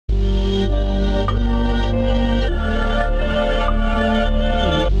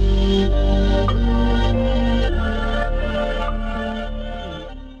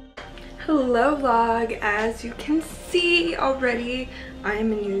vlog. As you can see already, I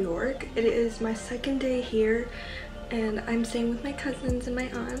am in New York. It is my second day here and I'm staying with my cousins and my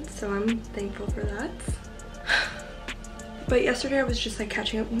aunt, so I'm thankful for that. But yesterday I was just like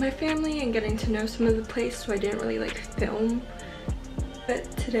catching up with my family and getting to know some of the place, so I didn't really like film.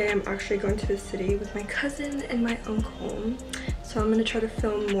 But today I'm actually going to the city with my cousin and my uncle, so I'm gonna try to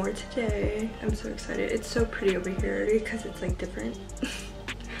film more today. I'm so excited. It's so pretty over here because it's like different.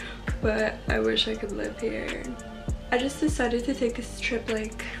 But I wish I could live here. I just decided to take this trip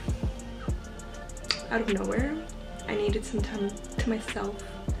like out of nowhere. I needed some time to myself,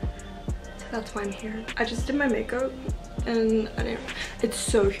 so that's why I'm here. I just did my makeup and it's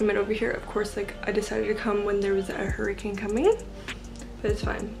so humid over here. Of course, like I decided to come when there was a hurricane coming, but it's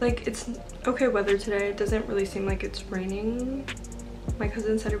fine. Like it's okay weather today. It doesn't really seem like it's raining. My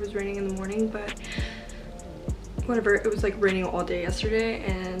cousin said it was raining in the morning, but whatever. It was like raining all day yesterday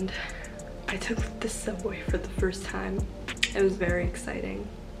and I took the subway for the first time. It was very exciting.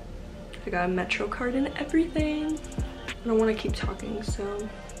 I got a Metro card and everything. I don't want to keep talking, so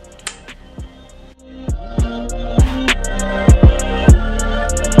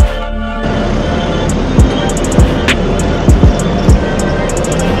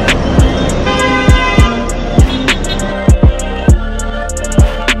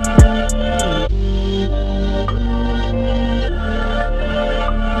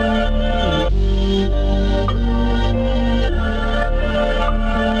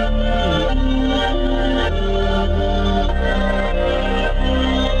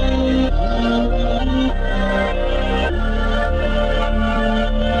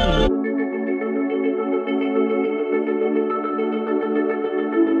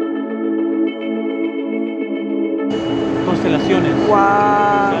constelaciones.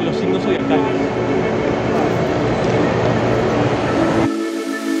 wow. O sea, los signos zodiacales.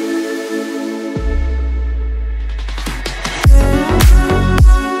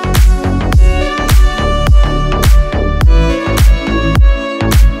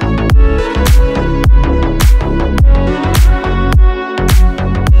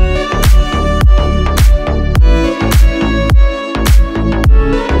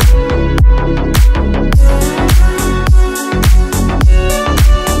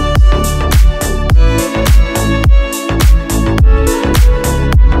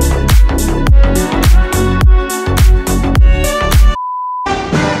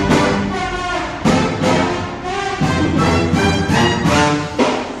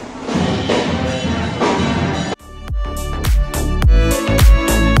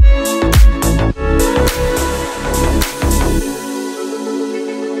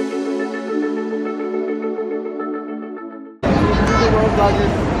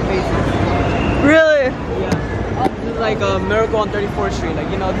 Really? Yeah. This is like a Miracle on 34th Street. Like,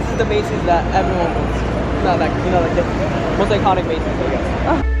 you know, this is the Macy's that everyone wants. Not like, you know, like the most iconic Macy's, I guess.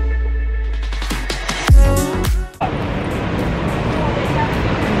 Oh.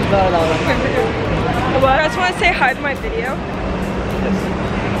 Well, I just want to say hi to my video.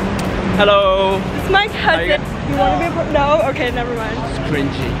 Hello. It's my cousin. You want to be? No? Okay, never mind. It's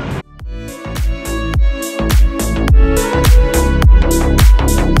cringy.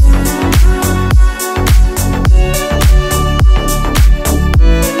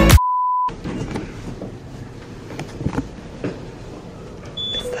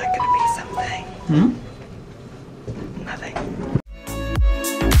 Is that gonna be something? Nothing.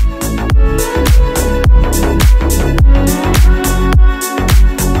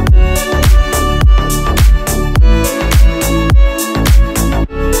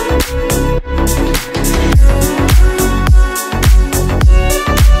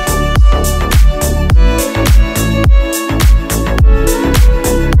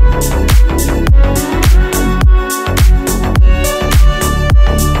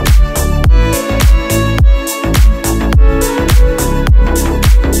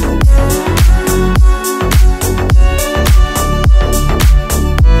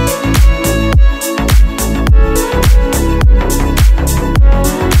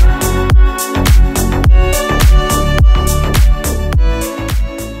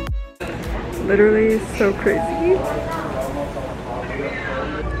 Literally so crazy.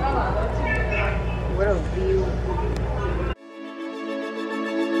 What a view.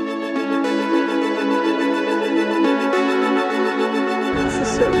 This is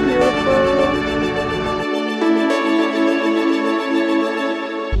so beautiful.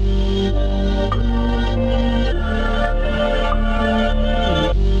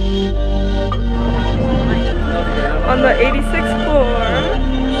 On the 86th floor.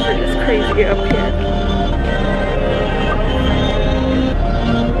 It's crazy up here.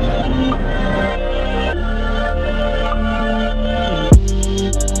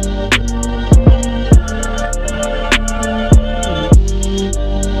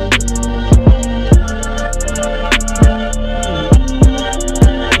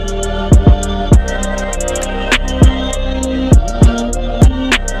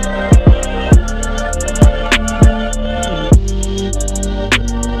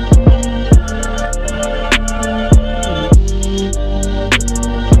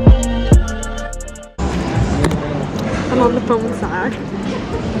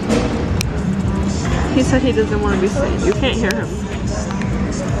 He said he doesn't want to be seen. You can't hear him.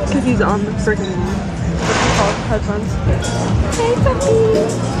 Because he's on the freaking headphones. Hey,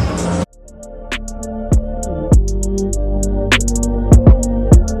 puppy!